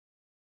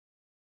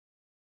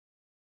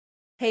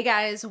Hey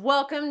guys,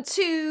 welcome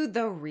to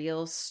The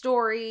Real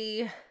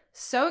Story.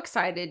 So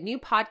excited, new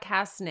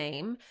podcast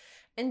name.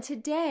 And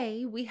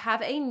today we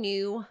have a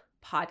new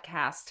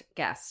podcast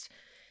guest.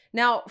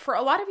 Now, for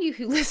a lot of you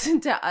who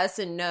listen to us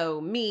and know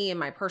me in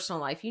my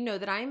personal life, you know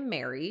that I am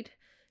married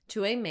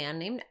to a man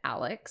named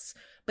Alex.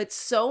 But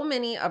so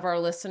many of our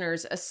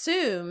listeners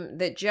assume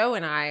that Joe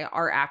and I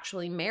are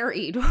actually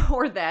married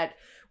or that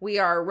we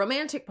are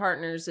romantic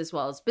partners as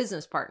well as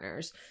business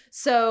partners.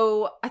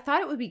 So I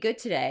thought it would be good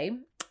today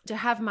to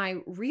have my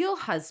real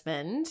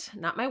husband,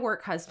 not my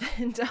work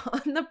husband,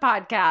 on the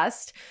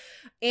podcast.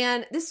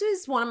 And this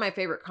is one of my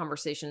favorite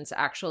conversations,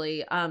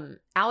 actually.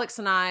 Alex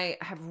and I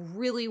have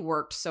really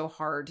worked so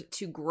hard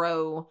to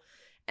grow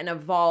and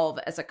evolve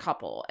as a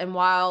couple. And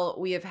while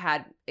we have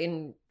had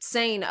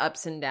insane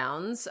ups and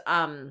downs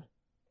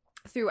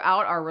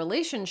throughout our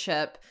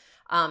relationship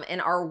and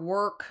our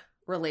work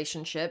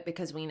relationship,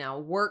 because we now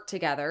work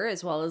together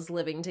as well as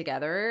living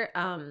together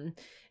and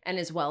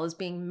as well as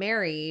being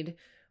married,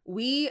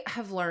 we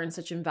have learned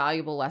such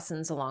invaluable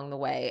lessons along the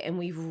way. And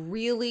we've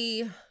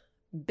really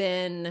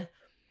been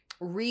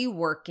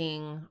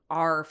reworking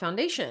our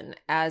foundation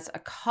as a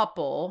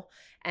couple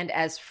and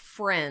as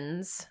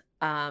friends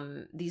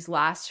these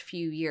last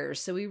few years.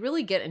 So we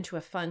really get into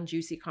a fun,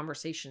 juicy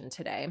conversation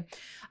today.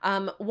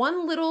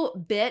 One little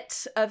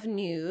bit of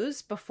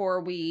news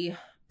before we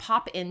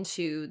pop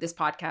into this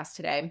podcast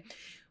today.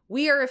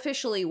 We are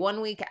officially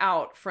 1 week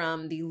out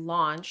from the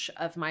launch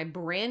of my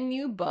brand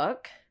new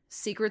book,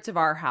 Secrets of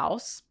Our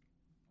House,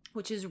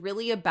 which is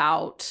really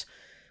about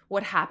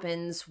what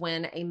happens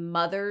when a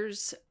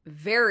mother's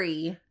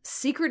very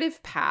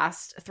secretive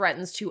past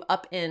threatens to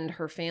upend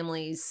her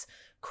family's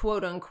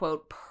quote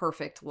unquote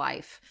perfect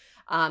life.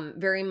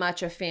 Very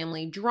much a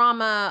family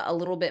drama, a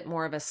little bit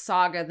more of a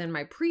saga than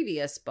my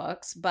previous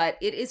books, but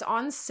it is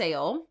on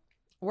sale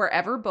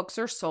wherever books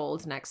are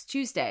sold next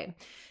Tuesday.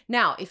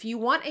 Now, if you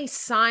want a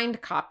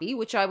signed copy,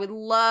 which I would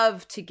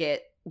love to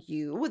get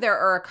you, there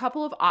are a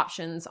couple of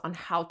options on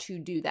how to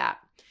do that.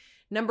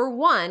 Number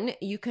one,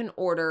 you can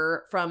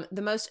order from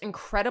the most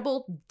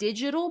incredible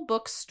digital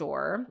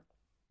bookstore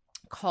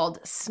called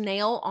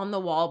Snail on the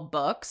Wall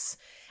Books,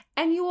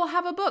 and you will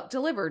have a book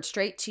delivered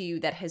straight to you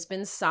that has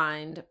been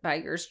signed by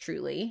yours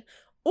truly.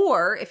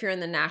 Or if you're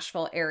in the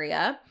Nashville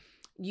area,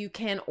 you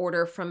can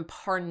order from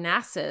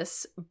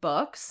Parnassus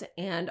Books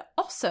and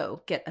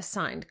also get a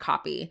signed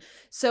copy.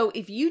 So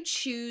if you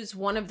choose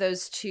one of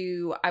those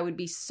two, I would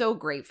be so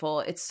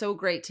grateful. It's so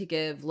great to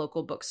give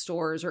local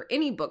bookstores or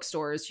any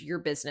bookstores your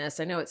business.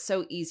 I know it's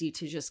so easy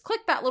to just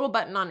click that little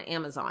button on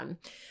Amazon.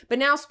 But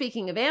now,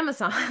 speaking of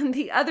Amazon,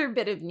 the other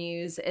bit of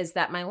news is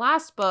that my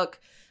last book,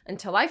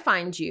 Until I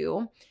Find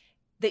You,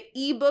 the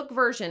ebook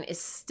version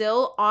is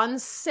still on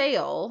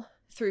sale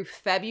through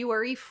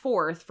February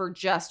 4th for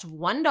just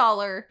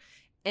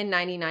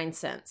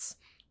 $1.99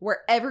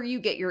 wherever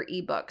you get your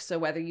ebook. So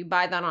whether you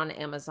buy that on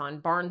Amazon,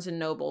 Barnes &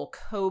 Noble,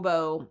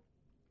 Kobo,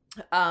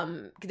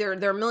 there are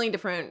a million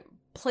different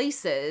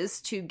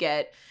places to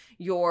get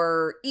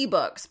your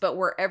ebooks. But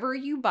wherever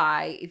you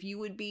buy, if you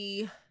would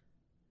be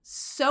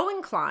so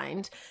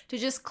inclined to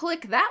just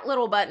click that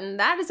little button,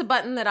 that is a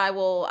button that I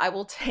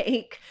will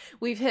take.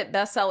 We've hit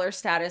bestseller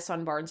status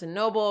on Barnes &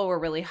 Noble. We're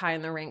really high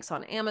in the ranks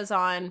on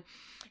Amazon.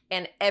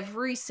 And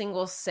every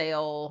single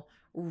sale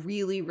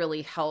really,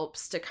 really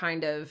helps to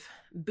kind of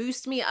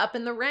boost me up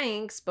in the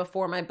ranks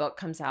before my book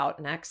comes out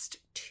next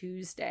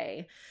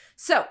Tuesday.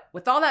 So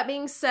with all that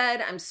being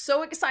said, I'm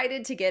so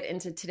excited to get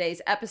into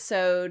today's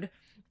episode.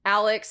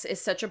 Alex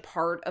is such a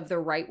part of the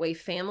Right Way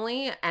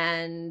family,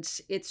 and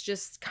it's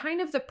just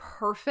kind of the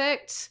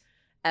perfect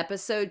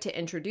episode to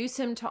introduce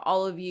him to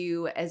all of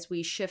you as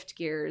we shift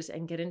gears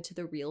and get into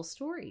the real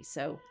story.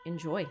 So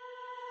enjoy.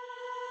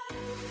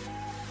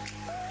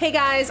 Hey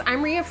guys,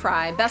 I'm Rhea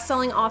Fry,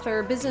 best-selling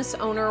author, business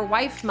owner,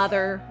 wife,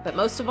 mother, but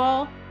most of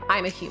all,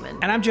 I'm a human.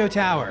 And I'm Joe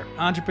Tower,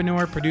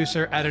 entrepreneur,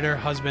 producer, editor,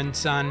 husband,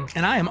 son,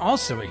 and I am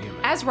also a human.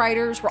 As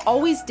writers, we're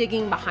always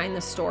digging behind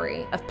the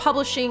story of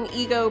publishing,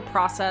 ego,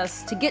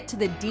 process to get to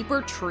the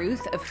deeper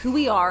truth of who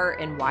we are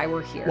and why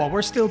we're here. While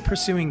we're still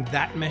pursuing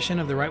that mission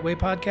of the Right Way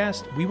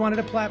podcast, we wanted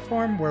a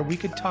platform where we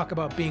could talk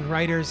about being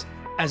writers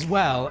as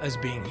well as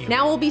being human.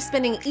 Now we'll be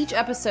spending each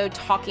episode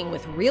talking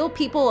with real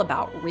people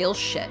about real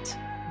shit.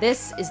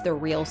 This is The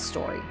Real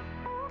Story.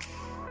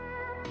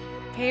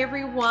 Hey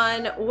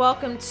everyone,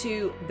 welcome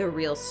to The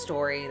Real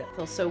Story. That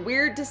feels so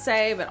weird to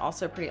say, but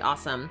also pretty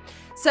awesome.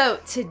 So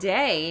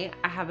today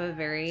I have a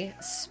very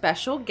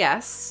special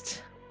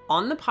guest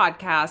on the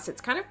podcast.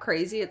 It's kind of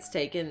crazy it's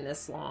taken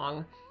this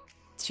long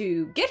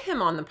to get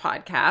him on the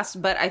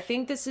podcast, but I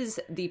think this is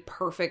the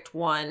perfect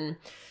one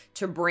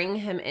to bring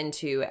him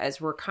into as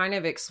we're kind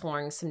of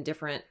exploring some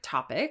different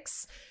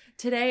topics.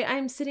 Today,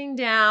 I'm sitting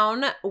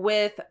down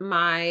with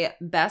my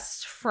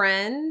best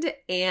friend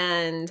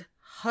and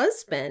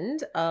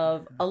husband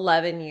of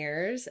 11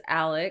 years,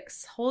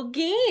 Alex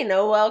Holguin.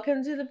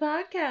 Welcome to the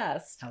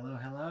podcast. Hello,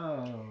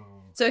 hello.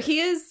 So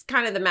he is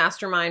kind of the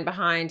mastermind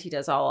behind, he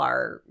does all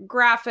our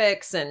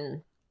graphics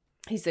and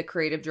he's the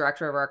creative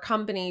director of our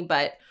company.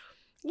 But,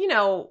 you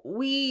know,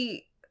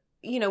 we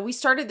we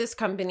started this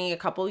company a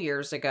couple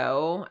years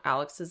ago.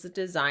 Alex is a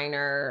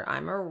designer.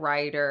 I'm a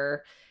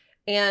writer.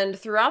 And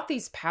throughout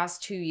these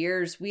past 2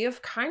 years, we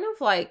have kind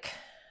of like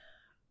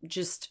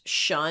just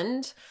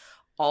shunned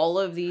all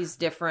of these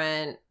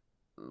different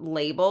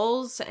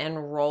labels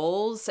and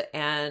roles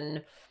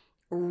and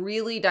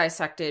really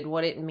dissected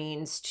what it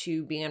means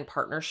to be in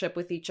partnership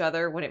with each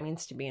other, what it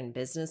means to be in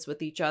business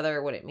with each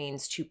other, what it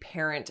means to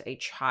parent a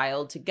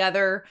child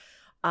together,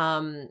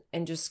 and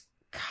just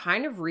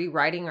kind of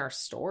rewriting our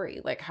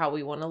story, like how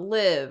we want to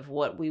live,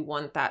 what we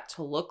want that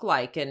to look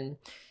like. And,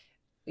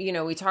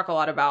 we talk a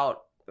lot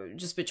about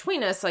just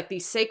between us, like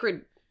these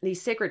sacred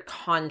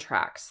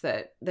contracts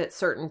that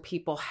certain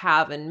people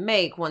have and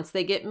make once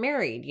they get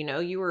married.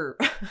 You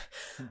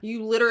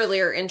literally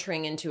are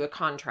entering into a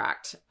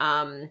contract.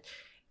 And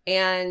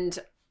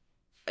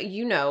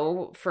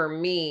for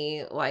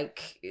me,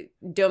 like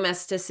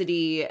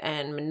domesticity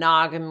and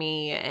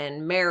monogamy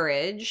and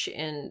marriage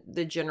and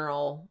the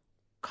general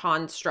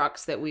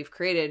constructs that we've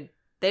created,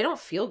 they don't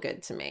feel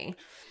good to me.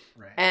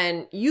 Right.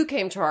 And you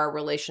came to our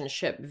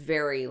relationship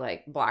very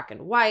like black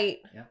and white.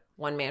 Yep.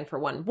 One man for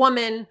one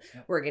woman.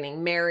 Yep. We're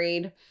getting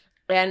married.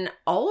 And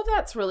all of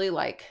that's really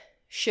like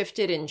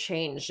shifted and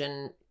changed.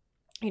 And,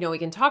 we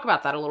can talk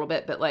about that a little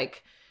bit, but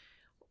like,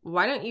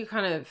 why don't you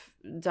kind of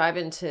dive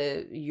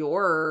into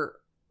your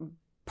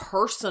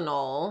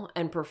personal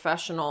and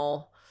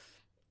professional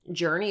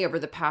journey over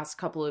the past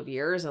couple of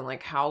years and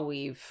like how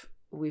we've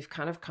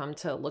kind of come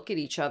to look at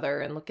each other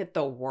and look at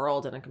the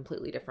world in a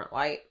completely different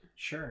light?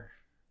 Sure.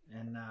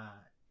 And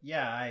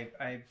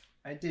I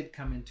did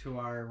come into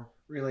our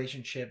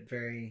relationship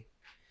very,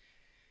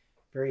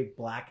 very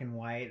black and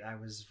white. I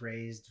was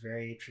raised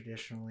very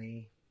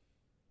traditionally,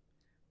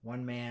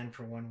 one man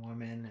for one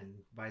woman and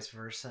vice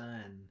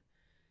versa.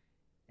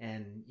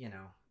 And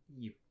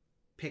you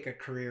pick a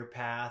career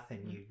path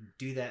and you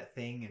do that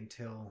thing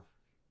until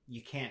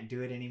you can't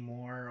do it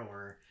anymore,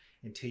 or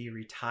until you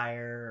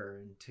retire,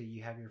 or until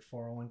you have your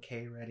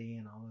 401k ready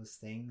and all those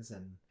things.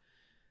 And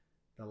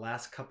the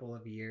last couple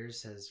of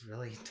years has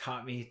really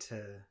taught me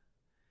to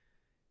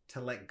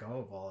let go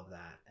of all of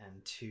that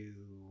and to,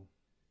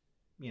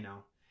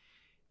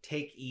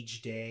 take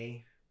each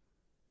day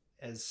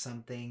as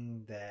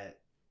something that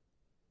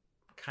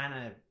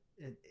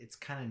it's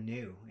kind of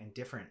new and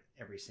different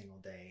every single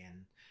day.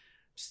 And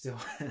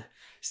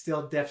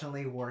still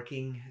definitely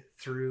working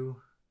through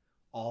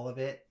all of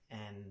it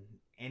and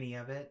any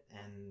of it.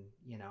 And,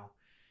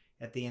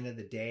 at the end of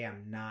the day,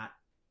 I'm not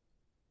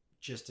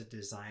just a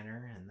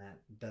designer, and that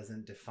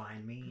doesn't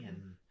define me.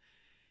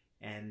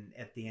 And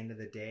at the end of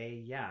the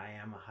day, yeah, I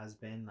am a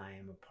husband, I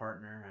am a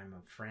partner, I'm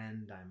a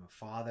friend, I'm a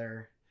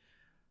father.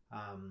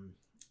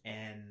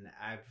 And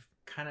I've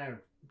kind of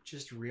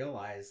just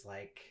realized,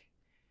 like,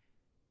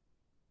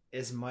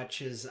 as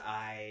much as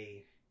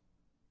I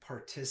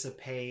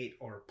participate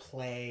or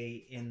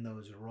play in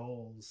those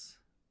roles,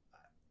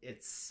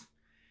 it's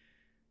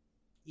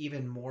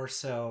even more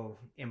so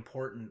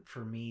important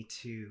for me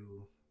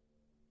to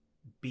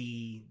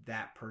be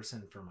that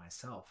person for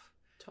myself.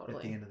 Totally.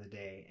 At the end of the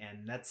day.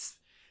 And that's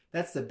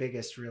the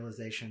biggest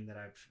realization that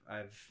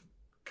I've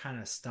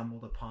kind of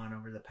stumbled upon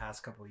over the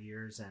past couple of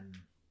years, and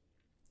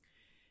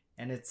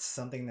it's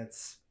something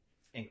that's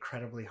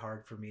incredibly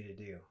hard for me to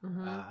do.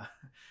 Mm-hmm.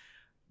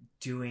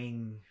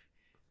 Doing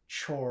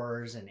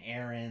chores and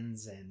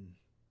errands and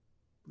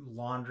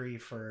laundry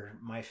for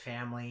my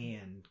family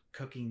and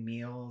cooking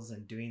meals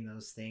and doing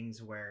those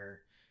things where,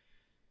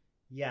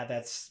 yeah,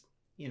 that's,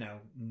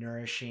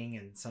 nourishing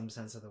in some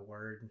sense of the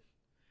word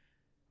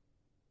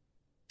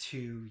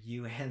to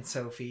you and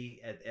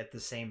Sophie. At the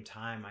same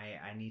time,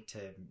 I need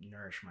to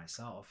nourish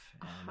myself.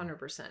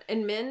 100%.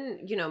 And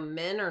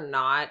men are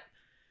not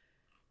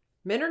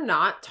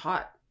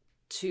taught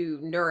to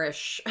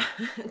nourish,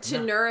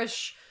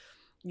 nourish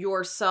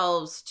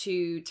yourselves,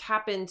 to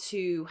tap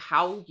into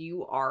how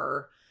you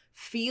are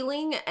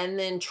feeling and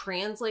then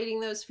translating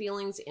those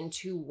feelings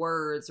into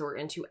words or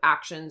into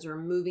actions or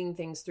moving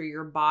things through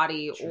your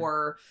body. Sure.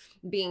 Or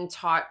being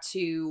taught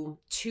to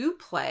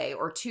play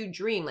or to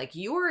dream. Like,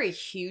 you are a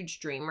huge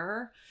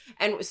dreamer.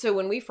 And so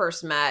when we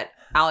first met,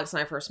 Alex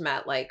and I first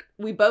met, like,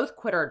 we both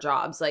quit our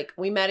jobs. Like,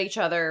 we met each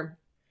other.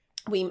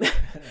 We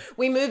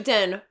moved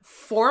in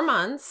 4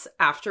 months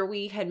after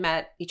we had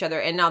met each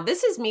other. And now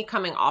this is me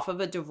coming off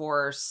of a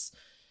divorce,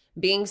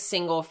 being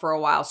single for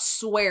a while,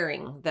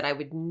 swearing that I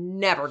would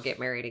never get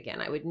married again.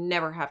 I would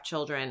never have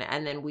children.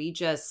 And then we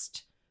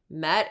just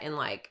met and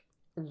like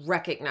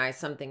recognized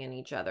something in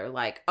each other.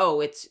 Like, oh,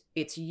 it's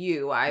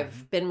you.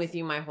 I've been with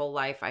you my whole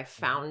life. I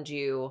found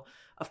you.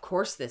 Of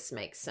course this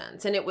makes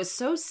sense. And it was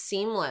so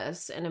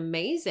seamless and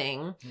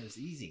amazing. It was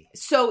easy.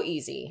 So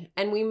easy.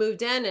 And we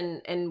moved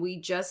in and we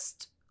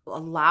just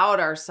allowed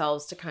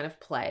ourselves to kind of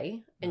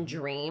play and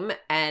dream.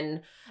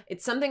 And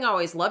it's something I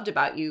always loved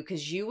about you,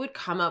 because you would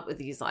come up with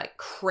these like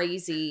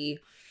crazy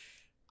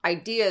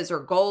ideas or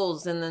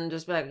goals and then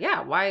just be like,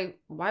 yeah, why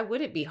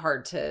would it be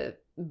hard to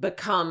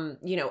become,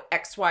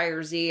 X, Y,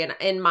 or Z. And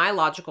in my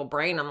logical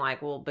brain, I'm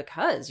like, well,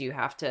 because we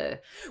have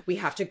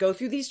to go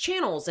through these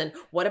channels, and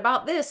what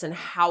about this, and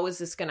how is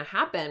this going to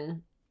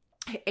happen?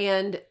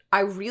 And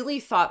I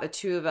really thought the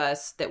two of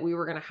us that we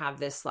were going to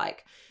have this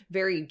like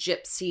very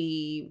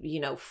gypsy,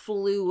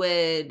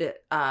 fluid,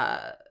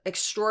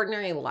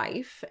 extraordinary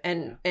life.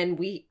 And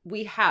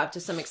we have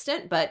to some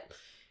extent, but,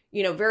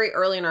 very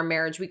early in our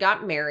marriage, we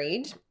got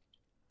married,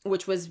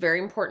 which was very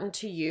important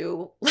to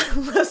you,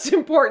 less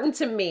important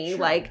to me,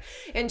 like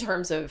in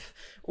terms of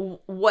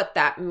what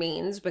that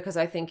means, because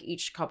I think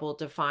each couple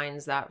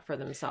defines that for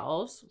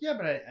themselves. Yeah,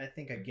 but I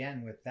think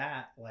again with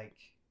that, like,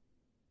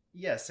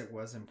 yes, it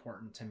was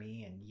important to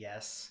me, and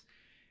yes,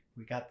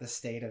 we got the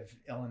state of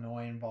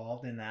Illinois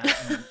involved in that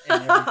and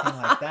everything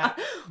like that.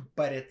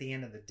 But at the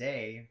end of the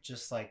day,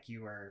 just like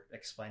you were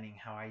explaining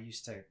how I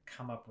used to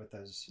come up with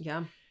those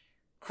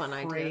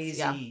fun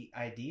crazy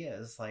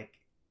ideas, like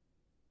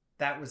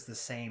that was the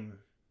same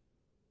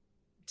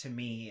to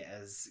me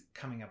as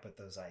coming up with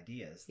those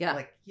ideas. Yeah.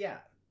 Like,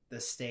 the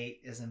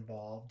state is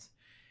involved.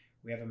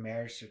 We have a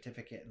marriage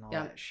certificate and all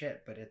that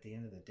shit. But at the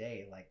end of the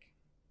day, like,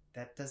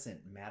 that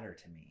doesn't matter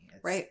to me.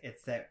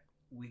 It's that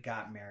we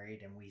got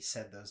married and we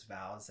said those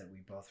vows that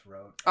we both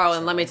wrote. Oh,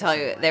 and let me tell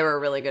you, they were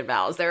really good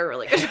vows. They were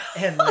really good vows.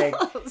 And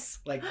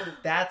like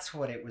that's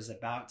what it was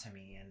about to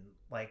me. And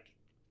like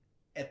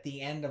at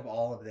the end of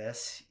all of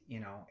this,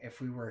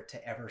 if we were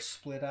to ever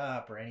split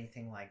up or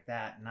anything like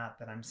that, not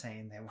that I'm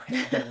saying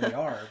that we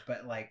are,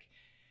 but like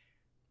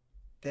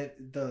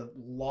the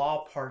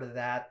law part of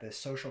that, the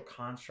social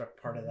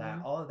construct part of that,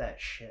 all of that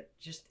shit,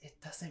 just,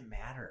 it doesn't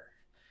matter.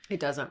 It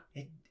doesn't.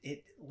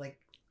 It like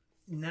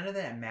none of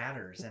that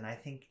matters, and I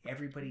think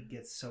everybody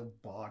gets so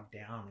bogged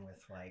down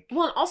with like.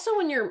 Well, and also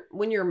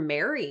when you're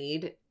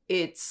married,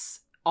 it's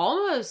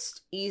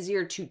almost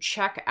easier to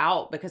check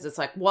out because it's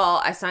like,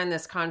 well, I signed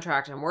this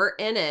contract and we're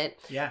in it.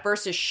 Yeah.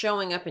 Versus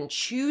showing up and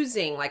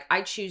choosing, like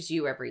I choose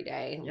you every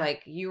day. Yeah.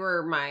 Like you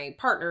are my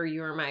partner,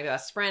 you are my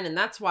best friend, and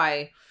that's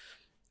why.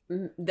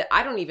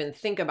 I don't even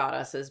think about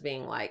us as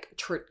being like,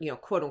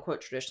 quote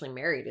unquote, traditionally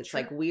married. It's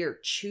like we are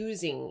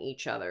choosing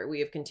each other. We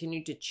have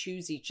continued to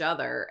choose each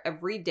other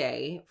every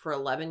day for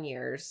 11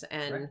 years.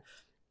 And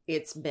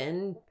it's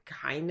been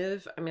kind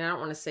of, I don't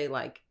want to say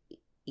like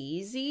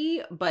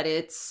easy, but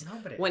it's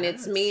when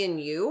it's me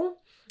and you.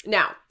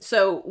 Now,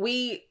 so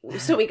we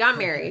got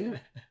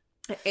married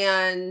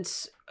and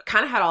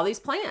kind of had all these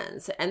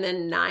plans. And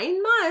then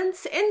 9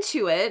 months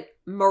into it,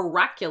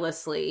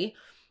 miraculously,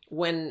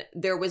 when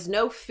there was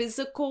no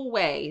physical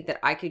way that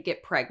I could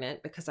get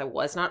pregnant because I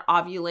was not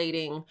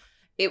ovulating.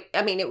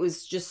 It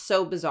was just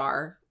so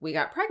bizarre. We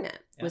got pregnant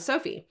with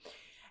Sophie.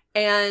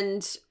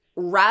 And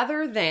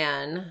rather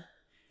than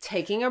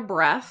taking a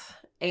breath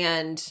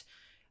and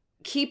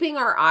keeping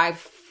our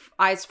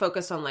eyes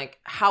focused on like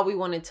how we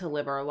wanted to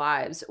live our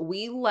lives,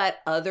 we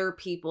let other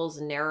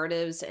people's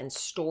narratives and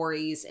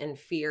stories and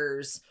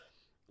fears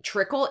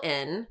trickle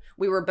in.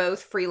 We were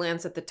both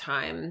freelance at the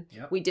time.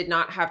 Yep. We did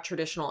not have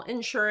traditional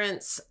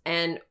insurance,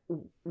 and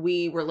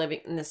we were living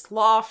in this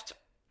loft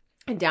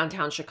in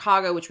downtown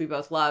Chicago, which we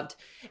both loved.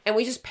 And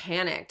we just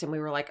panicked and we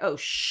were like, oh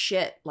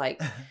shit,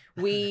 like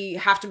we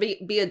have to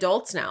be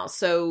adults now.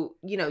 So,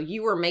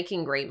 you were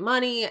making great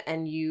money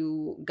and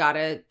you got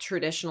a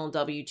traditional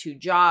W-2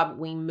 job.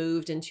 We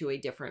moved into a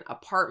different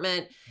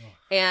apartment.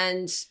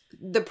 And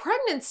the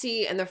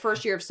pregnancy and the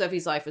first year of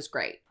Sophie's life was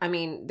great.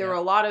 There were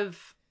a lot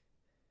of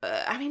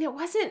it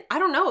wasn't, I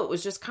don't know. It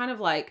was just kind of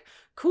like,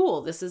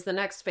 cool, this is the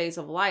next phase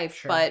of life.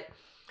 Sure. But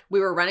we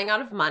were running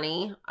out of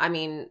money.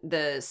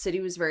 The city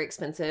was very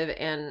expensive.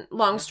 And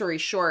long story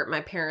short,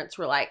 my parents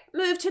were like,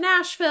 move to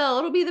Nashville.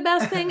 It'll be the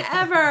best thing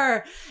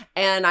ever.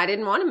 And I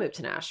didn't want to move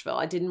to Nashville.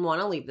 I didn't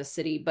want to leave the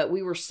city. But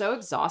we were so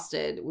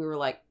exhausted. We were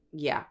like,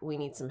 yeah, we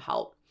need some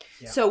help.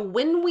 Yeah. So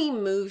when we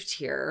moved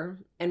here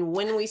and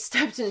when we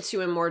stepped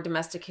into a more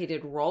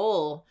domesticated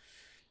role,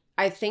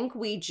 I think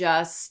we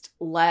just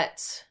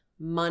let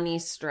money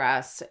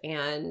stress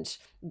and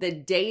the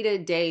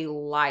day-to-day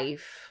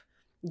life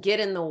get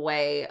in the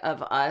way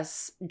of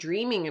us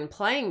dreaming and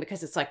playing,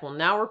 because it's like, well,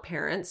 now we're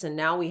parents and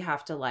now we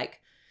have to like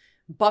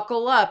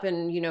buckle up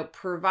and,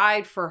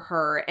 provide for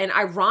her. And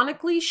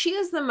ironically, she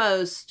is the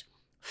most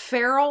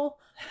feral,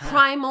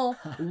 primal,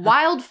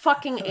 wild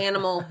fucking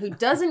animal who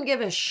doesn't give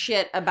a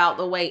shit about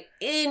the way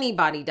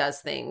anybody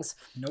does things.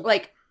 Nope.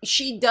 Like,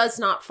 she does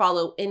not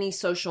follow any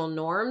social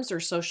norms or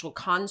social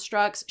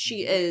constructs.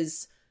 She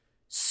is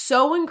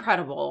so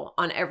incredible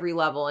on every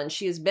level, and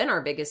she has been our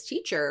biggest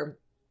teacher.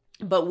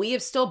 But we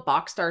have still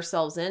boxed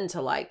ourselves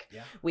into like,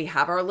 we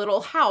have our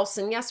little house,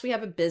 and yes, we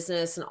have a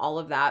business and all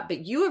of that.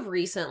 But you have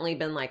recently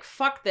been like,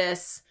 fuck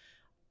this.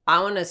 I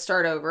want to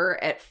start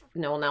over at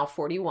now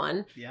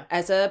 41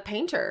 as a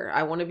painter.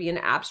 I want to be an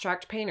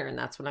abstract painter, and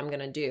that's what I'm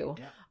going to do.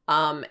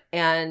 Yeah.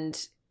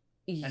 And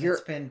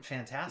it's been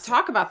fantastic.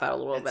 Talk about that a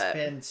little bit. It's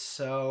been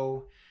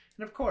so,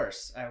 and of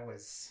course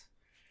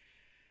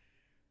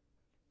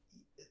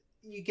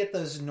you get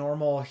those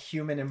normal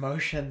human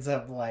emotions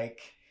of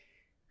like,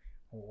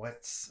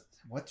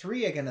 what's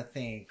Rhea gonna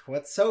think?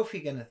 What's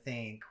Sophie gonna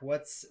think?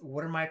 What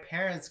are my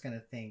parents gonna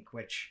think?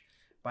 Which,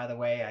 by the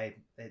way,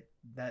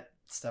 that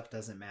stuff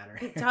doesn't matter.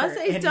 It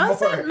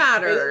doesn't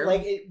matter.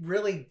 It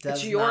really does.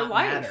 It's your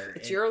life. Matter.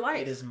 It's your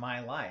life. It is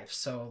my life.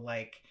 So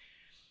like,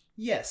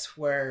 yes,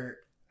 where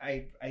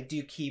I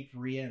do keep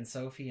Rhea and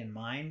Sophie in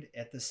mind,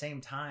 at the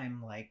same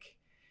time, like,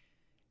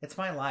 it's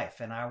my life,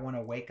 and I want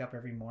to wake up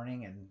every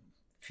morning and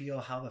feel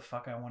how the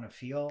fuck I want to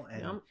feel,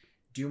 and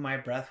do my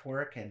breath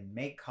work and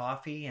make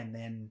coffee, and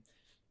then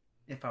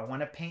if I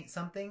want to paint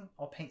something,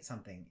 I'll paint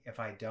something. If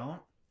I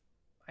don't,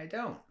 I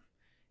don't.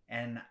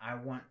 And I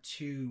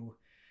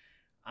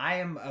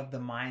am of the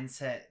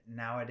mindset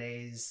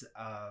nowadays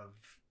of,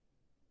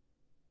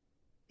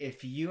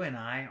 if you and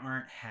I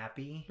aren't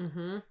happy,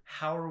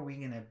 how are we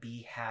going to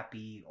be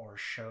happy or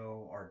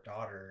show our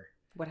daughter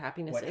what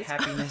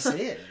happiness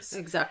is?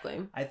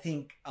 Exactly. I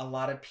think a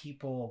lot of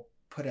people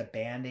put a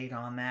Band-Aid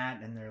on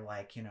that, and they're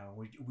like,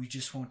 we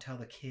just won't tell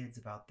the kids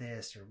about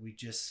this, or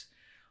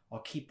I'll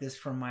keep this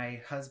from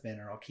my husband,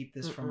 or I'll keep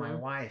this from my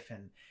wife.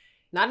 And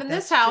not in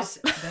this house.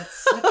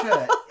 That's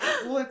such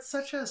it's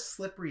such a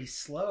slippery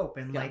slope.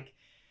 And like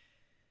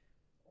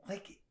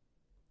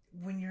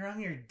when you're on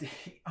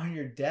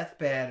your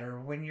deathbed,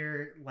 or when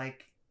you're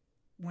like,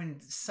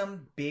 when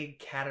some big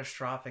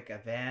catastrophic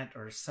event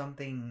or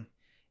something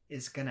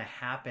is going to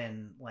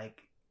happen,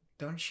 like,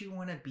 don't you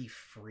want to be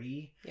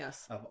free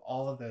of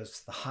all of those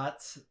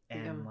thoughts?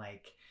 And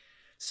like,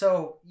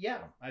 so yeah,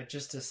 I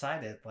just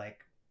decided, like,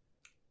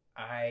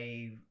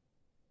 I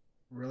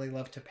really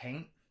love to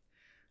paint.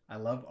 I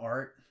love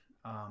art.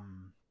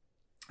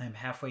 I'm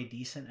halfway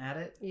decent at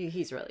it.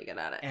 He's really good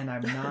at it. And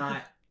I'm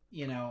not,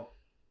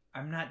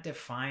 I'm not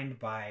defined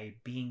by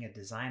being a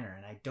designer,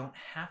 and I don't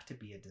have to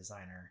be a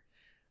designer.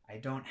 I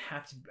don't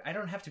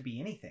have to be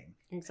anything.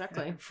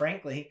 Exactly.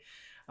 Frankly.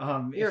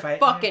 You're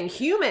fucking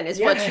human is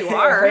what you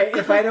are.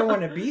 If I don't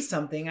want to be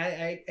something,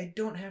 I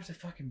don't have to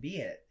fucking be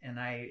it. And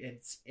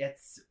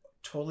it's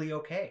totally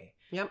okay.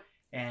 Yep.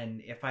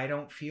 And if I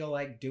don't feel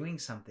like doing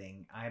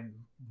something,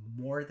 I'm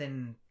more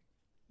than,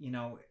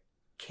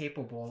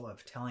 capable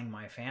of telling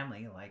my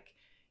family, like,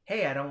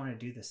 hey, I don't want to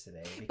do this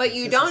today. But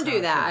you don't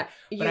do that.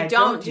 You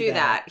don't do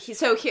that.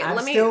 So here, I'm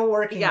still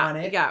working on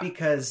it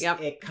because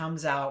it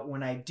comes out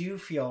when I do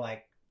feel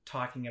like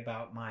talking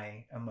about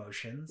my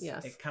emotions.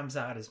 Yes. It comes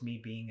out as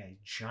me being a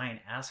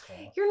giant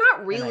asshole. You're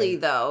not really,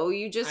 though.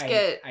 You just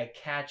I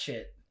catch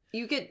it.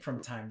 You get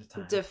from time to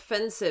time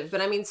defensive. But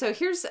I mean, so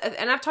here's,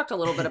 and I've talked a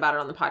little bit about it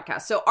on the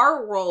podcast. So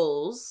our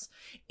roles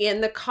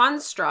in the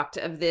construct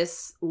of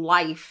this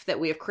life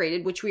that we have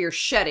created, which we are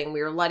shedding,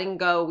 we are letting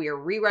go, we are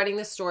rewriting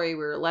the story,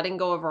 we are letting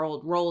go of our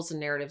old roles and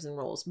narratives and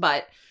roles.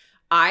 But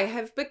I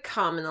have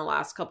become, in the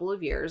last couple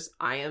of years,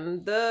 I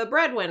am the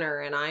breadwinner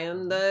and I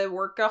am the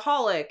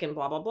workaholic and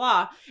blah, blah,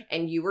 blah.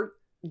 And you were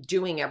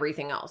doing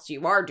everything else.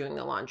 You are doing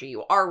the laundry.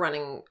 You are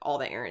running all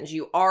the errands.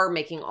 You are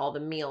making all the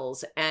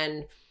meals.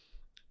 And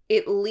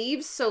it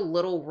leaves so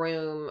little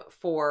room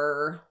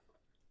for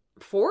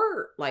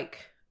like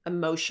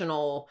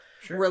emotional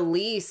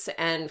release,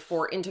 and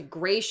for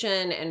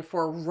integration, and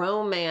for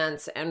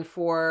romance, and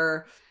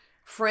for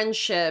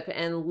friendship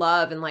and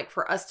love, and like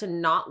for us to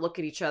not look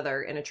at each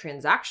other in a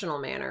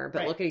transactional manner,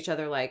 but look at each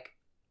other like,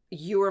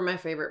 you are my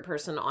favorite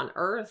person on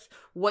earth.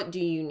 What do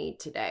you need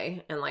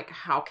today? And like,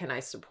 how can I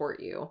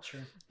support you? Sure.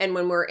 And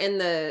when we're in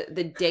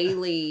the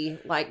daily,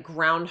 like,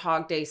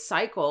 Groundhog Day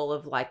cycle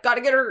of like, gotta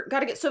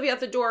get Sophie out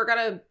the door,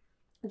 gotta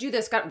do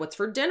this, what's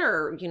for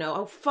dinner?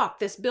 Oh fuck,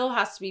 this bill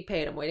has to be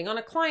paid. I'm waiting on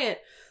a client.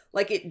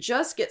 Like, it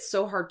just gets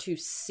so hard to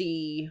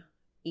see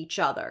each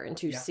other and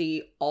to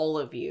see all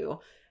of you.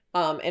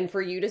 And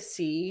for you to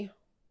see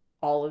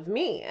all of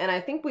me. And I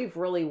think we've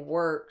really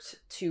worked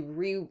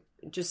to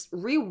just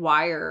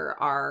rewire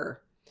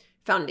our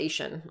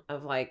foundation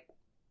of like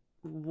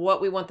what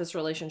we want this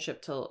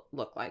relationship to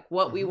look like,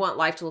 what we want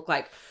life to look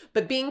like,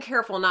 but being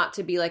careful not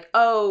to be like,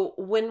 oh,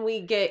 when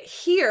we get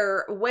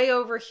here, way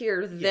over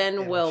here,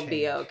 then we'll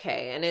be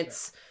okay. And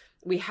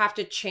we have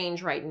to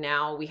change right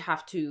now. We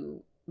have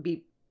to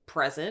be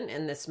present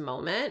in this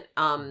moment.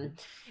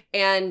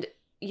 And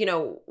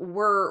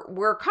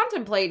we're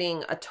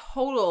contemplating a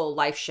total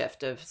life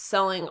shift of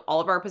selling all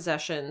of our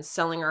possessions,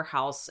 selling our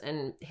house,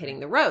 and hitting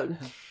the road.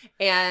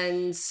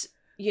 And,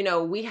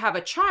 we have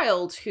a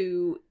child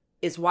who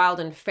is wild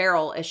and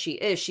feral as she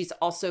is. She's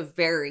also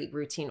very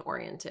routine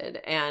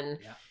oriented and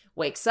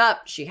wakes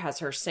up. She has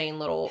her same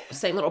little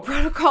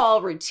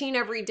protocol routine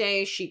every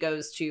day. She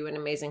goes to an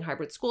amazing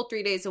hybrid school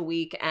 3 days a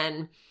week.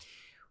 And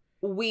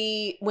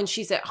when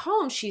she's at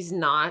home, she's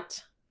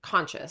not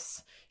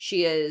conscious.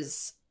 She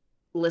is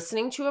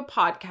listening to a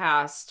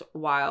podcast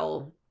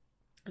while,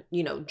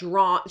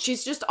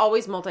 she's just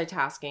always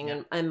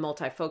multitasking and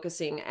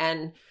multi-focusing.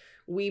 And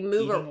we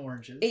move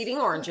eating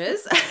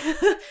oranges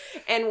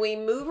and we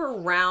move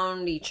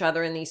around each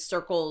other in these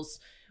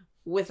circles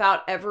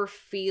without ever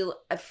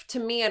to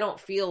me, I don't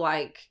feel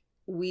like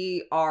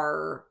we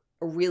are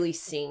really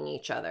seeing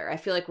each other. I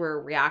feel like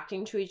we're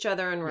reacting to each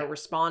other and we're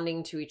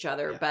responding to each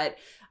other. But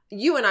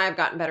you and I have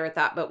gotten better at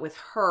that. But with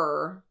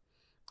her,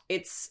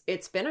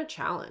 it's been a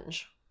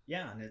challenge.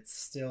 Yeah, and it's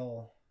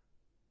still,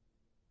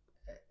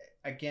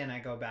 again, I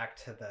go back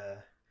to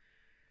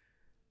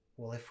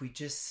well, if we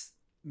just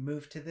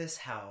move to this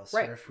house,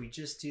 right. or if we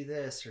just do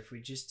this, or if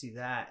we just do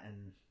that,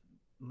 and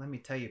let me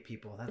tell you,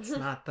 people, that's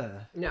not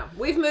the... No,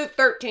 we've moved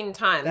 13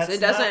 times. That's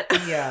it doesn't...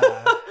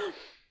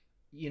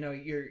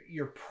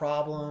 your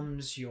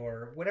problems,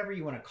 your whatever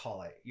you want to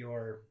call it,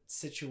 your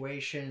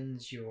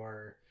situations,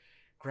 your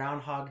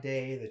Groundhog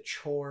Day, the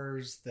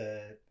chores,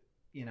 the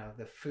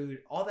food,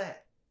 all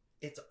that,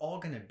 it's all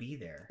going to be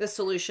there. The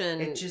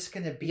solution... It's just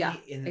going to be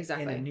in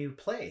a new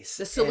place.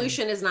 The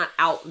solution is not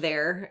out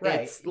there.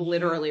 Right. It's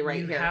literally right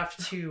here. You have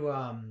to,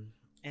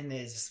 and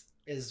as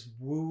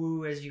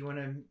woo-woo as you want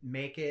to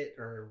make it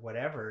or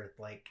whatever,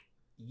 like,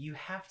 you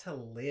have to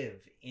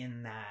live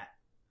in that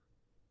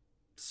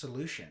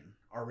solution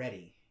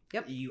already.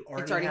 Yep.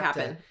 It's already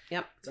happened.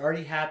 It's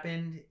already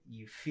happened.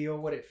 You feel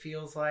what it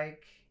feels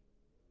like.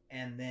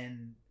 And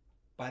then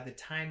by the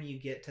time you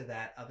get to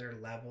that other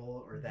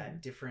level or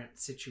that different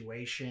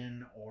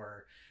situation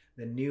or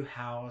the new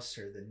house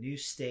or the new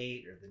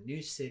state or the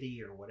new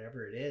city or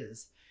whatever it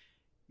is,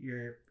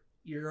 you're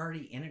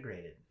already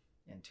integrated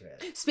into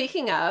it.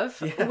 Speaking of,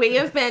 we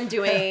have been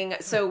doing,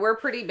 so we're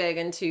pretty big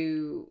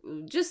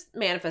into just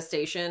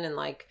manifestation and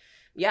like,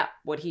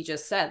 what he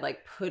just said,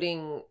 like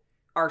putting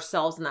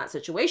ourselves in that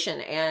situation.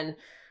 And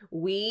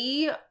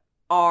we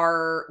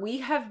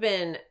have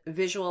been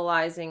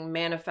visualizing,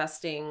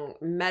 manifesting,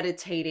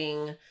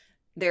 meditating.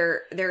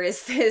 There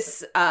is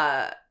this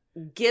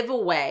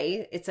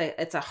giveaway. It's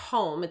a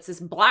home. It's this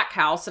black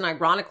house. And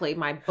ironically,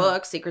 my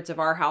book, Secrets of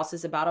Our House,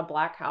 is about a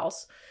black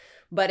house.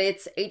 But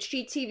it's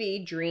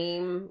HGTV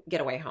Dream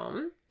Getaway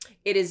Home.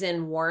 It is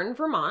in Warren,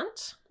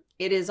 Vermont.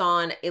 It is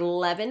on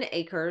 11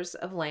 acres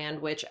of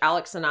land, which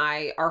Alex and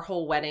I, our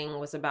whole wedding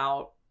was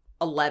about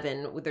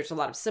 11. There's a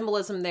lot of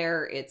symbolism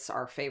there. It's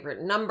our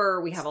favorite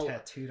number. It's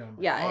tattooed on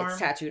my arm. It's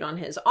tattooed on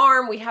his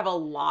arm. We have a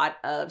lot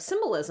of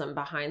symbolism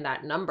behind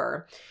that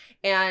number.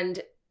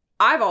 And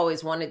I've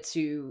always wanted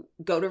to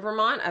go to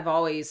Vermont. I've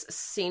always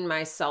seen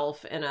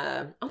myself in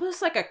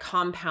almost like a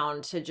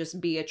compound to just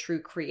be a true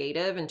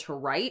creative and to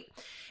write.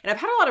 And I've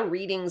had a lot of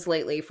readings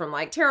lately from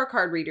like tarot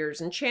card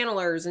readers and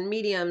channelers and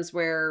mediums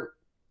where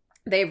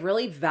they've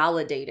really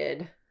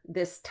validated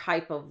this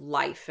type of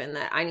life and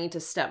that I need to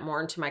step more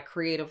into my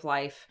creative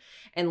life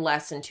and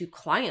less into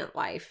client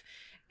life.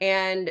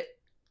 And,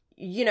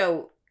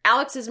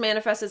 Alex has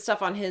manifested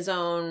stuff on his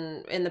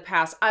own in the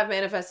past. I've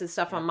manifested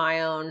stuff on my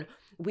own.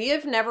 We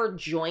have never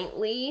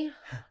jointly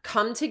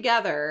come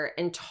together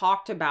and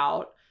talked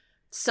about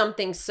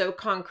something so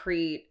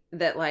concrete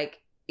that like,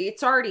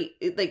 it's already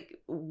like,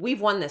 we've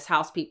won this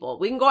house, people.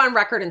 We can go on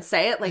record and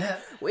say it. Like,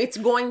 it's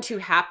going to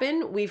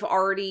happen. We've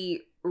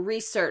already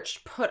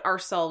researched, put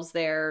ourselves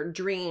there,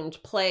 dreamed,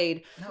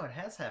 played. No, it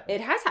has happened.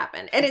 It has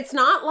happened. And it's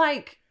not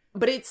like,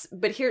 but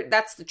here,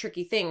 that's the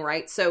tricky thing,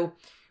 right? So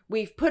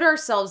we've put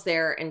ourselves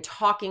there and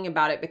talking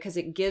about it because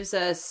it gives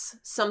us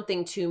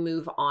something to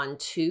move on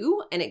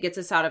to, and it gets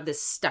us out of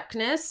this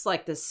stuckness,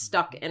 like this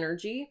stuck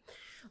energy,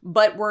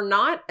 but we're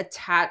not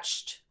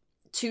attached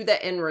to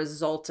the end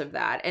result of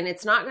that. And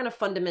it's not going to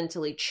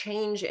fundamentally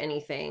change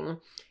anything,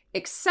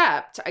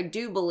 except I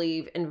do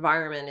believe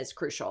environment is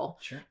crucial.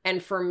 Sure.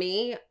 And for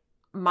me,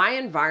 my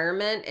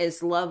environment,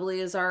 as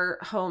lovely as our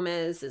home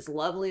is, as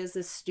lovely as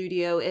this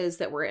studio is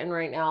that we're in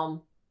right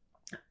now,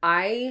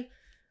 I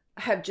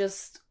have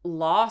just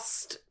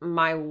lost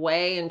my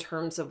way in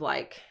terms of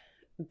like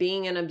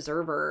being an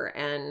observer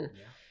and,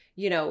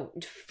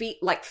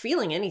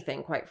 feeling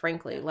anything, quite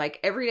frankly. Like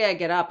every day I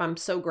get up, I'm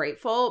so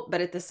grateful.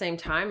 But at the same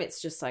time,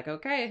 it's just like,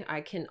 okay,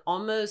 I can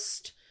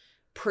almost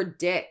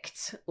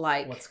predict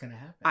like what's going to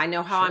happen. I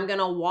know how I'm going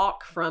to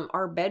walk from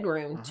our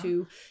bedroom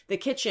to the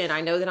kitchen.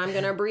 I know that I'm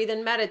going to breathe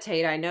and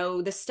meditate. I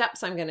know the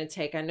steps I'm going to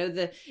take. I know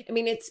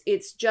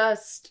it's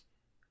just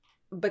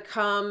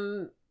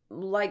become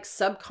like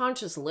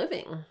subconscious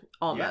living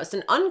almost,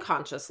 and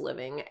unconscious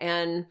living.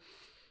 And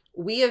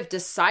we have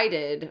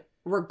decided,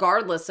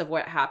 regardless of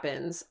what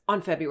happens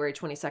on February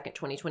 22nd,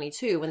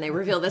 2022, when they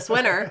reveal this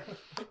winner,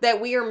 that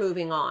we are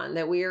moving on,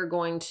 that we are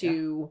going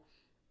to,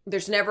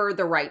 there's never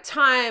the right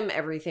time,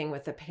 everything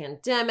with the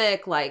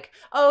pandemic, like,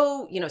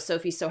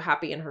 Sophie's so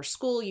happy in her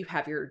school. You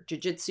have your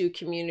jiu-jitsu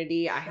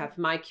community. I have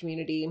my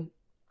community,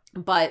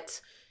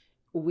 but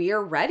we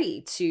are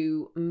ready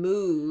to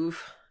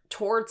move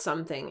towards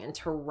something and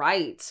to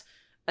write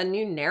a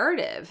new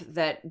narrative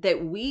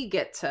that we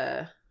get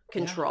to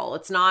control.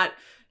 It's not,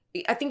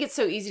 I think it's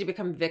so easy to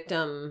become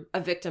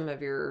a victim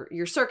of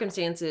your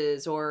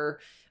circumstances, or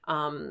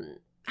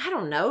I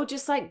don't know,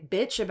 just like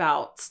bitch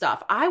about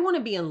stuff. I want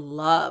to be in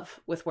love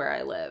with where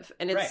I live.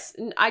 And it's,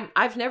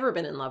 I've never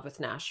been in love with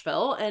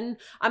Nashville, and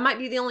I might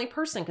be the only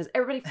person because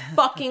everybody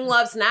fucking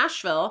loves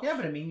Nashville. Yeah,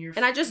 but I mean,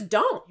 I just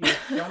don't. You're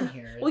from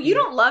here. Well, you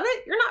don't love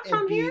it? You're not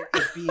from here?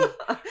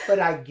 But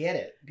I get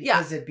it.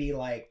 Because it'd be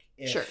like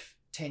if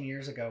 10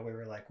 years ago we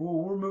were like, well,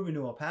 we're moving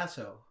to El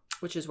Paso.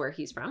 Which is where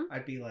he's from.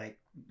 I'd be like,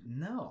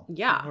 no.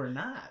 Yeah. We're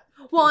not.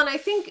 Well, and I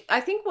think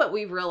what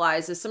we've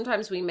realized is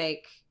sometimes we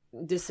make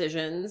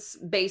decisions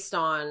based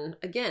on,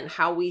 again,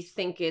 how we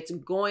think it's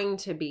going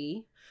to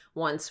be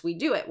once we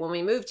do it. When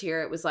we moved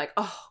here, it was like,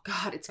 oh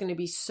God, it's going to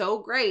be so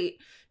great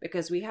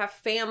because we have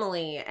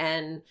family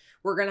and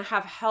we're going to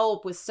have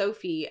help with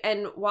Sophie.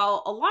 And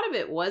while a lot of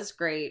it was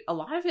great, a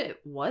lot of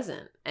it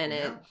wasn't.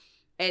 And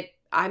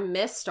I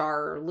missed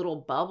our little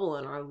bubble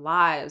in our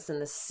lives in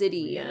the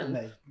city. Yeah,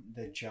 and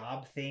the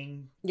job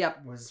thing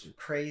was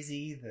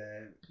crazy.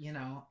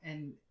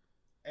 And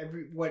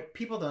what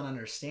people don't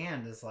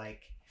understand is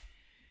like,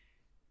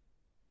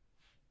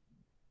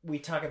 we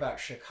talk about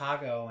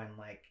Chicago and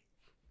like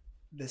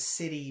the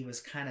city was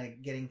kind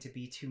of getting to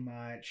be too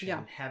much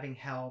and having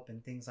help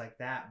and things like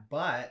that.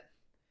 But,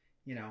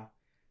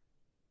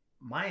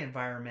 my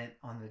environment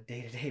on the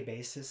day-to-day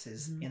basis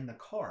is in the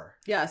car.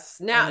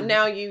 Yes.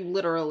 Now you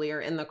literally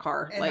are in the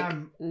car, like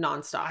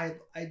nonstop.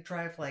 I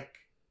drive like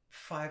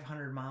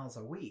 500 miles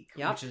a week,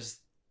 which is,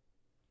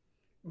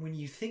 when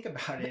you think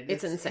about it,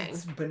 it's insane.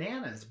 It's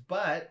bananas,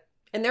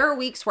 and there are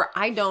weeks where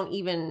I don't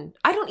even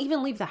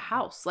leave the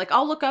house. Like,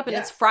 I'll look up and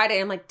it's Friday.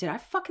 And I'm like, did I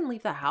fucking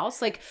leave the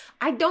house? Like,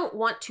 I don't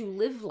want to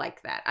live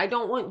like that. I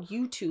don't want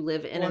you to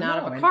live in and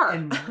out of a car.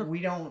 And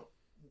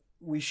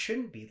we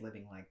shouldn't be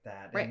living like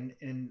that. Right.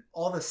 And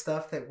all the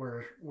stuff that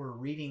we're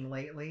reading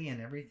lately and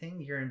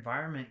everything, your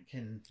environment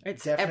can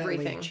definitely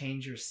everything.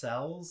 Change your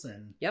cells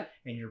and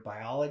your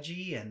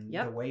biology and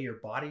the way your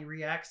body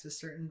reacts to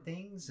certain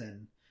things.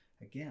 And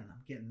again,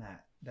 I'm getting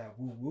that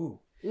woo woo.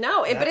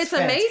 No, but it's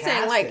amazing.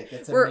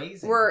 Fantastic.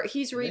 Like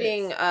he's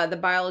reading The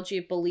Biology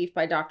of Belief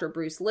by Dr.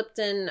 Bruce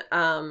Lipton,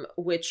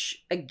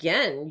 which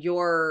again,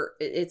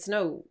 it's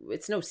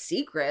no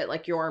secret,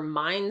 like your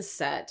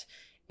mindset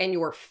and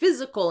your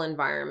physical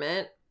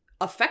environment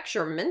affects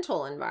your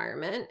mental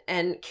environment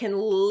and can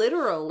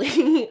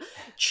literally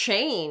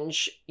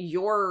change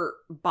your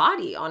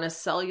body on a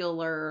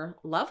cellular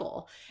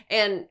level.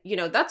 And,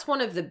 that's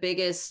one of the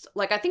biggest,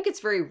 like, I think it's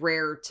very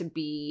rare to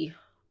be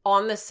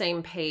on the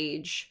same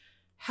page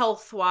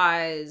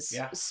health-wise,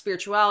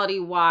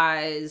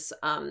 spirituality-wise,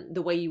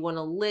 the way you want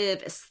to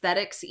live,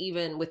 aesthetics,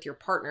 even with your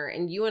partner.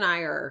 And you and I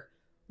are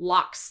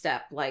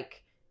lockstep,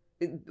 like,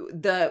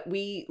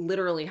 we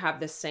literally have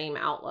the same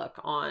outlook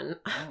on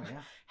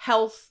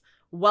health,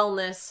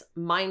 wellness,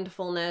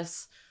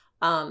 mindfulness.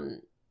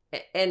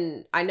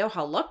 And I know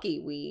how lucky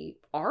we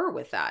are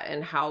with that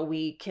and how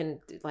we can,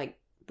 like,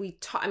 we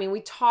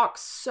talk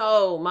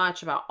so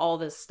much about all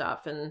this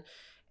stuff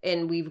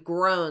and we've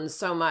grown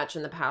so much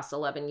in the past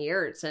 11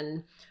 years.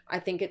 And I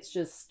think it's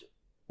just,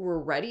 we're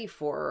ready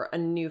for a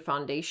new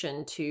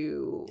foundation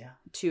to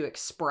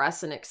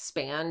express and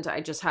expand.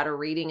 I just had a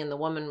reading and the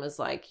woman was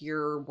like,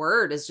 your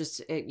word is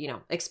just,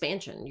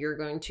 expansion. You're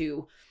going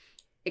to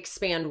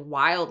expand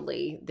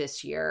wildly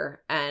this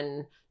year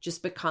and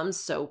just become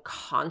so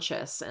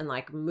conscious and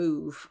like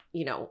move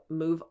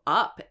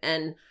up.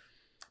 And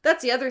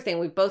that's the other thing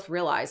we've both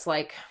realized,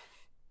 like,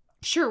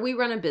 sure, we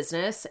run a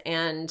business,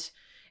 and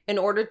in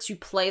order to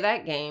play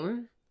that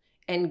game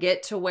and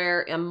get to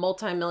where a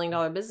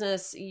multi-million-dollar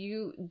business,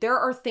 there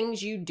are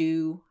things you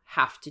do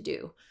have to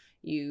do.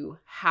 You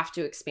have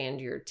to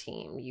expand your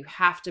team. You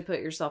have to put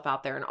yourself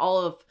out there and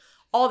all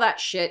that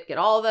shit, get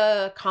all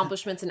the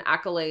accomplishments and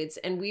accolades.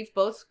 And we've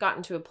both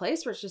gotten to a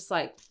place where it's just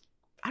like,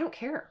 I don't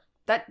care.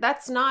 That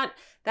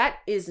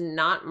is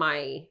not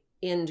my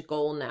end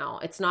goal now.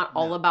 It's not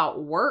all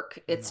about work.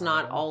 It's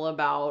not all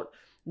about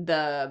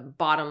the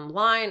bottom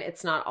line.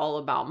 It's not all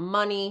about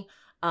money.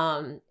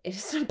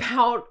 It's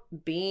about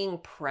being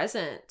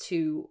present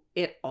to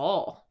it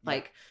all,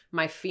 like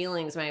my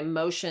feelings, my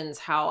emotions,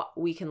 how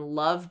we can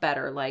love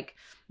better. Like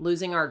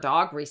losing our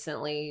dog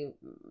recently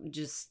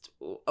just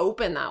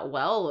opened that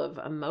well of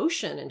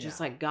emotion and just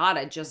like, God,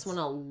 I just want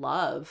to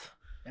love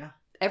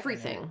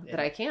everything that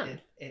I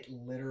can. It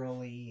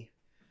literally,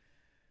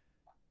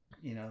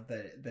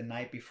 the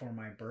night before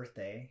my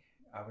birthday,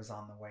 I was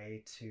on the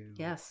way to,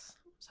 yes,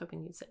 I was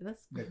hoping you'd say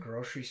this, the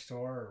grocery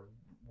store or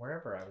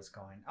wherever I was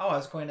going. Oh, I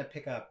was going to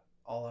pick up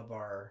all of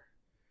our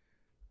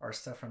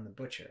stuff from the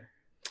butcher.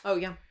 Oh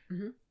yeah.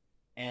 Mm-hmm.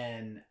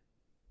 And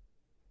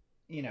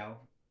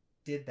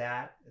did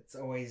that. It's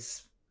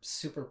always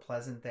super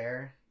pleasant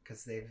there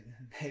because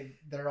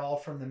they're all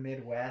from the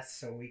Midwest,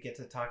 so we get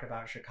to talk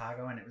about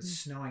Chicago. And it was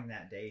snowing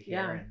that day here,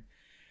 and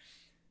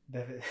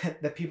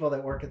the people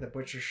that work at the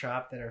butcher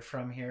shop that are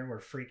from here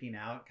were freaking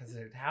out because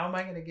how am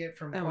I going to get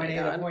from point A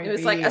to point B? It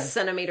was like a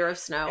centimeter of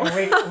snow. And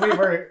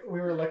we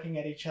were looking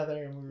at each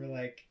other and we were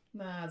like,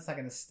 nah, it's not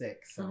going to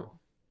stick, so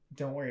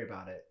don't worry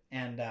about it.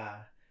 And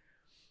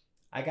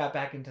I got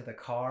back into the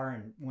car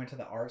and went to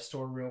the art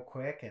store real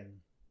quick and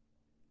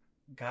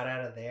got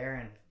out of there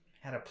and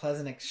had a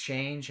pleasant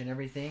exchange and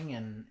everything.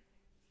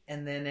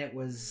 And then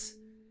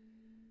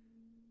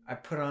I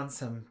put on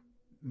some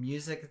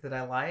music that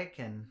I like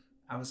and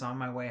I was on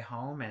my way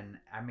home, and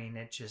I mean,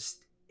 it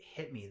just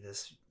hit me,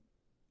 this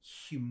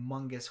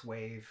humongous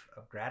wave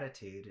of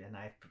gratitude, and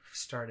I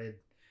started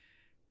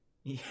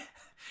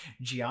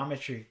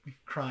geometry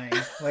crying,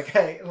 like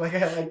I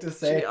like to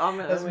say. I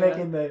was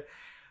making the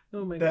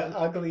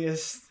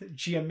ugliest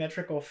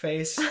geometrical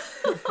face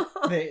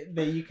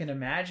that you can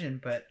imagine,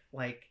 but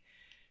like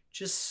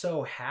just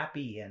so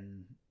happy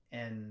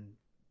and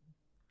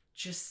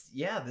just,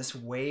 yeah, this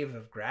wave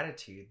of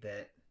gratitude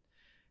that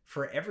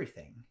for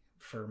everything,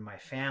 for my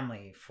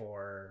family,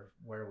 for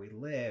where we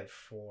live,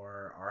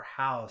 for our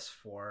house,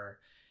 for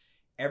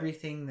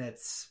everything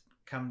that's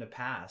come to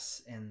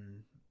pass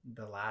in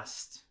the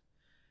last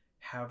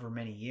however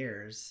many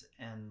years.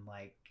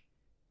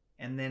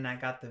 And then I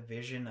got the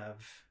vision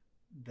of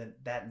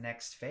that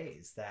next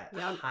phase, that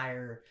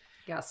higher,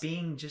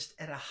 being just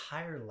at a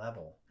higher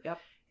level,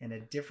 in a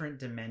different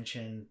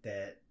dimension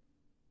that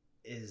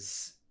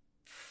is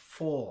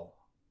full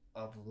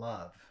of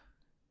love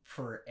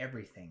for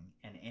everything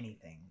and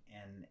anything.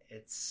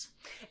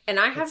 And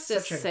I have to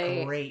such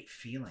say, a great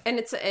feeling. And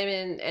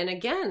and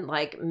again,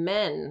 like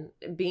men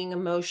being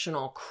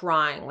emotional,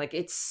 crying, like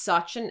it's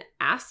such an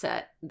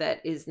asset that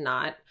is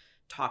not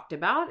talked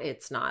about.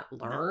 It's not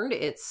learned.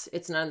 It's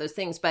none of those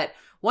things. But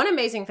one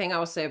amazing thing I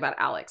will say about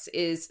Alex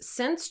is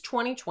since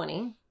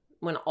 2020,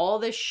 when all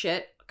this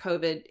shit,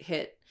 COVID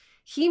hit,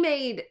 he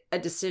made a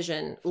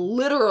decision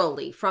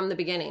literally from the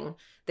beginning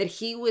that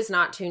he was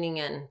not tuning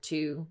in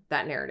to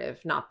that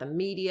narrative, not the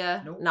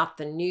media, not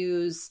the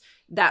news,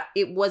 that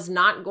it was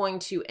not going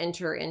to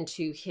enter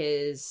into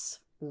his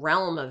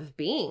realm of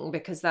being,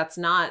 because that's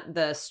not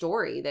the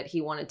story that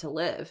he wanted to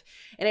live.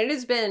 And it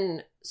has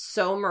been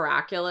so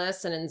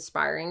miraculous and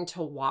inspiring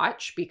to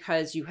watch,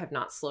 because you have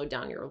not slowed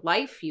down your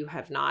life. You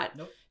have not,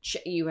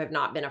 you have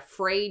not been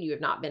afraid. You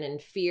have not been in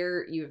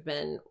fear. You've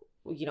been,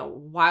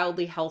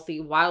 wildly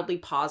healthy, wildly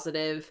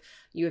positive.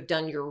 You have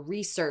done your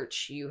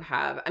research. You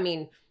have,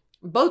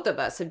 both of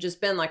us have just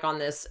been like on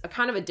this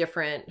kind of a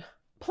different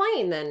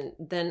plane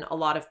than a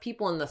lot of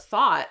people in the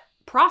thought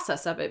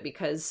process of it,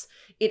 because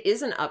it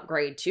is an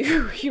upgrade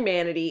to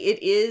humanity.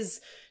 It is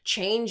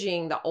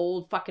changing the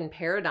old fucking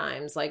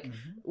paradigms. Like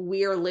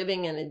we are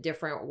living in a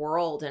different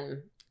world,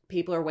 and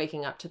people are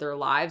waking up to their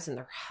lives and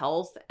their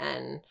health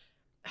and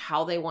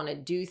how they want to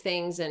do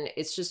things. And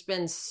it's just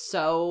been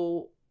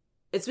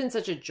it's been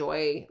such a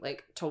joy,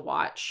 like, to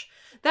watch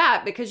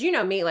that, because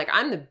me, like,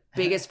 I'm the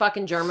biggest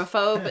fucking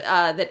germaphobe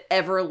that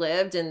ever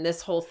lived, and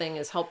this whole thing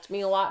has helped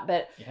me a lot.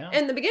 But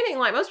in the beginning,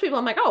 like most people,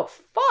 I'm like, oh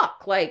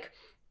fuck, like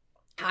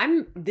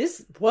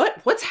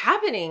what's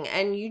happening?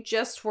 And you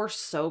just were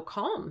so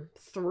calm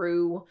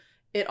through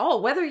it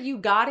all, whether you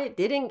got it,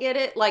 didn't get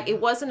it. Like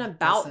it wasn't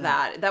about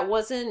that.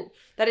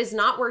 That is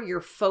not where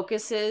your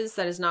focus is.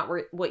 That is not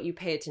what you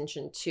pay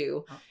attention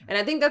to. And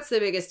I think that's the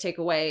biggest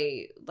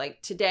takeaway,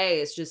 like today,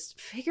 is just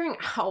figuring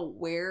out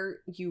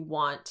where you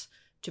want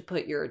to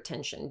put your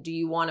attention. Do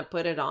you want to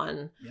put it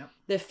on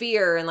the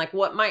fear and like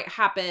what might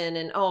happen?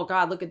 And, oh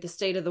God, look at the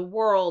state of the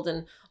world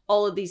and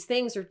all of these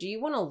things. Or do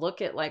you want to look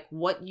at like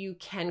what you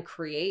can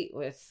create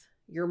with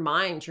your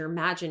mind, your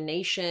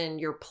imagination,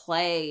 your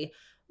play,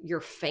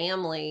 your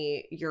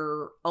family,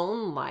 your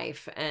own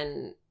life?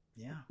 And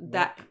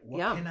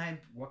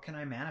what can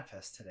I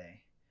manifest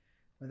today?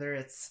 Whether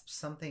it's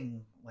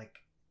something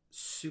like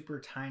super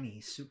tiny,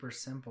 super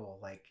simple,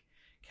 like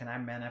can I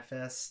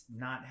manifest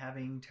not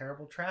having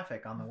terrible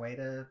traffic on the way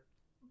to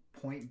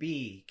point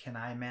B? Can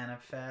I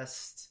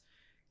manifest,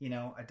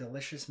 a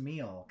delicious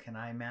meal? Can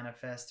I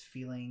manifest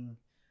feeling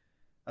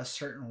a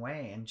certain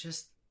way? And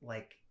just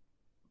like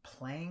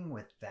playing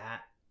with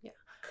that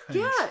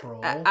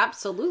control. Yeah,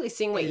 absolutely.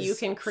 Seeing what you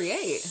can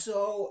create.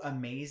 So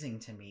amazing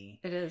to me.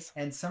 It is.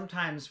 And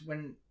sometimes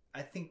when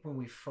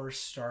we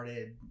first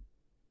started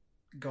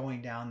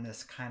going down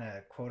this kind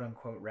of quote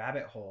unquote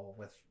rabbit hole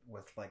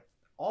with like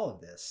all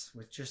of this,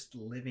 with just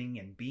living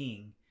and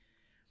being,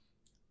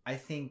 I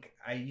think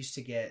I used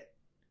to get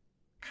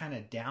kind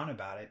of down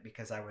about it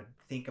because I would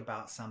think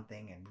about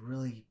something and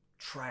really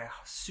try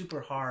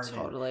super hard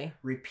and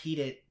repeat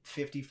it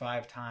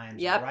 55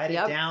 times, write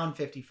it down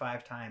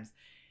 55 times.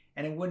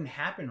 And it wouldn't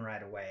happen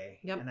right away.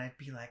 And I'd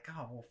be like,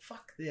 oh, well,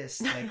 fuck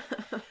this. Like,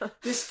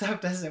 this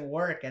stuff doesn't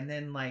work. And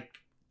then, like,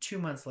 2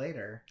 months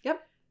later,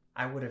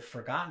 I would have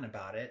forgotten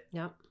about it.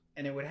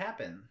 And it would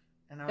happen.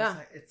 And I was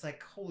like, it's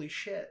like, holy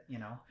shit,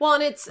 Well,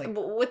 and it's, like,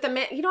 with the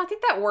I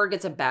think that word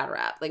gets a bad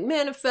rap. Like,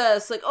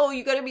 manifest, like, oh,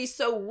 you gotta be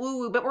so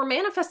woo-woo. But we're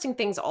manifesting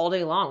things all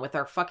day long with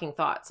our fucking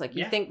thoughts. Like,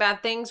 you think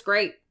bad things?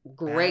 Great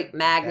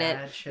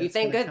magnet. You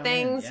think good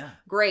things?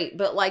 Great.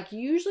 But like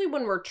usually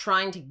when we're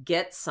trying to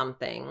get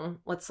something,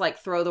 let's like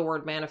throw the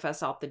word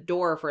manifest out the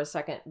door for a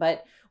second,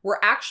 but we're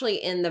actually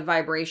in the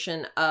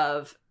vibration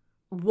of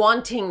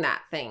wanting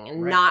that thing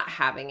and not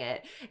having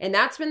it. And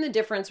that's been the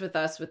difference with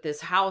us with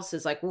this house,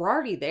 is like we're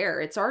already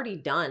there. It's already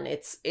done.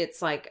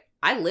 It's like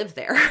I live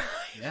there.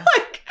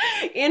 Like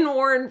in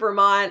Warren,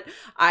 Vermont.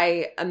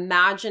 I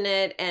imagine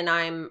it, and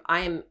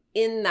I'm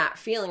in that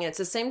feeling. It's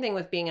the same thing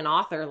with being an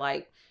author,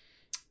 like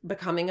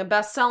becoming a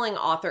best-selling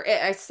author.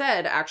 I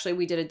said, actually,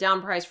 we did a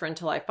down price for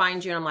Until I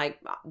Find You, and I'm like,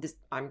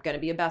 I'm going to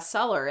be a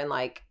bestseller. And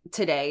like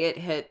today it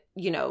hit,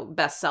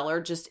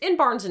 bestseller just in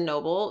Barnes and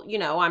Noble.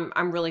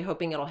 I'm really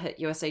hoping it'll hit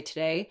USA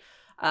Today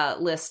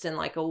list in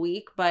like a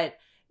week. But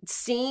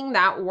seeing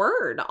that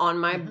word on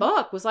my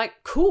book was like,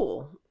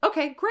 cool.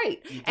 Okay,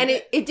 great. And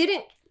it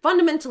didn't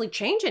fundamentally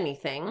change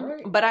anything,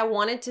 Right. but I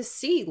wanted to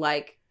see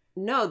like,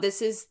 no,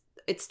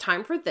 it's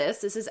time for this.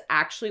 This is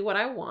actually what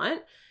I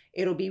want.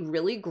 It'll be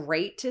really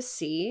great to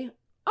see,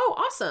 oh,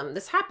 awesome,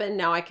 this happened.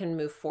 Now I can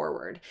move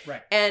forward.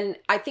 Right. And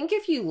I think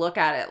if you look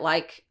at it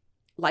like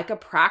a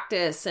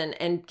practice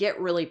and get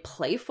really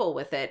playful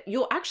with it,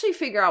 you'll actually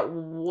figure out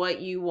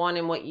what you want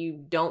and what you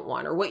don't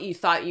want, or what you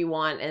thought you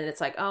want. And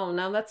it's like, oh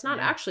no, that's not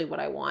actually what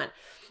I want.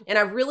 And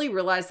I've really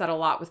realized that a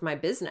lot with my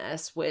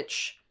business,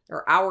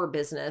 or our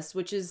business,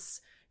 which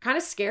is kind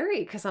of scary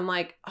because I'm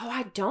like, oh,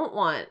 I don't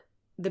want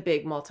the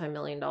big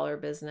multi-million-dollar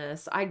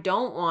business. I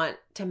don't want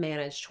to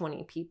manage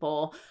 20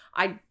 people.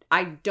 I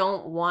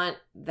don't want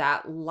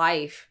that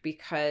life,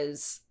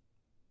 because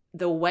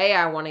the way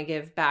I want to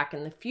give back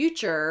in the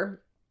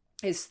future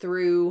is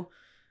through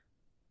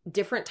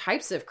different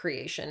types of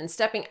creation and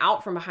stepping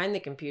out from behind the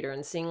computer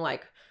and seeing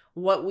like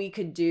what we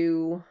could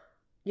do.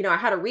 You know, I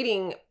had a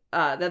reading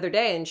the other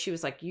day, and she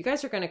was like, you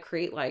guys are going to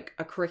create like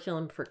a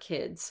curriculum for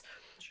kids.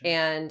 Sure.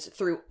 And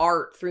through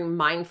art, through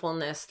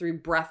mindfulness, through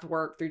breath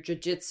work, through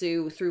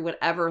jujitsu, through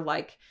whatever,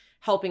 like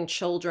helping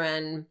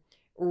children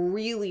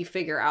really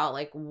figure out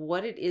like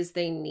what it is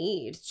they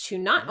need to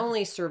not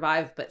only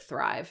survive, but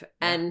thrive.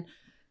 Yeah.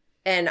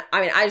 And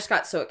I mean, I just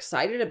got so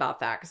excited about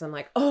that because I'm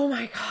like, oh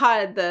my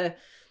God,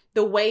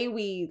 the way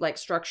we like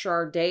structure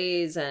our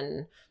days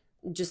and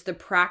just the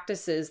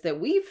practices that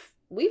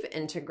we've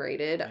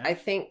integrated, I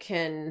think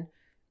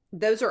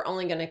those are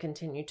only going to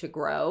continue to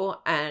grow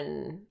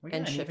and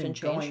shift and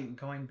change.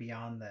 Going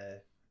beyond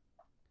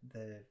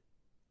the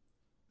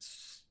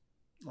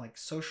like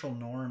social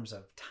norms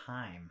of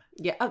time.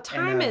 Yeah,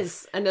 time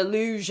is an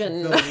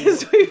illusion.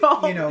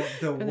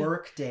 The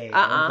work day,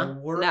 or the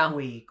work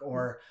week,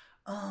 or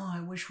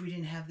I wish we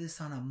didn't have this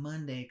on a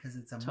Monday because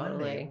it's a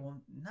Monday.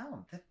 Well,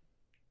 no,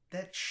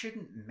 that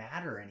shouldn't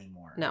matter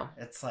anymore. No,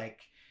 it's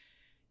like,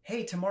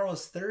 hey,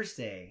 tomorrow's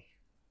Thursday.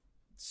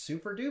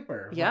 Super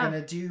duper. Yeah. We're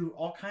going to do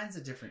all kinds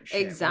of different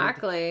shit.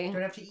 Exactly. You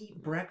don't have to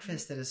eat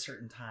breakfast at a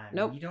certain time.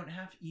 Nope. You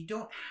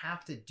don't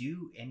have to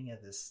do any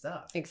of this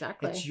stuff.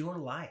 Exactly. It's your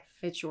life.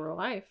 It's your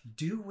life.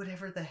 Do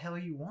whatever the hell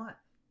you want.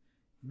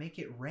 Make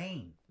it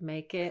rain.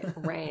 Make it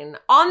rain.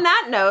 On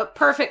that note,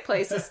 perfect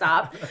place to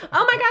stop.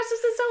 Oh my gosh,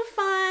 this is so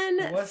fun.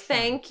 It was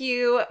Thank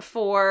you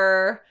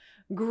for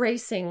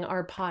gracing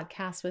our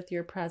podcast with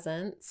your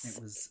presence.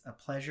 It was a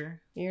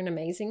pleasure. You're an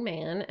amazing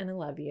man, and I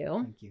love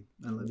you. Thank you.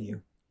 I love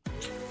you.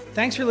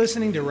 Thanks for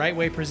listening to Right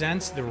Way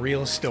Presents The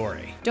Real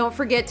Story. Don't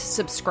forget to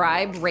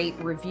subscribe, rate,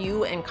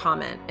 review, and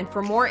comment. And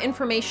for more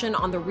information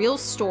on The Real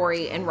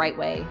Story and Right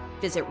Way,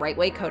 visit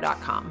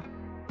rightwayco.com.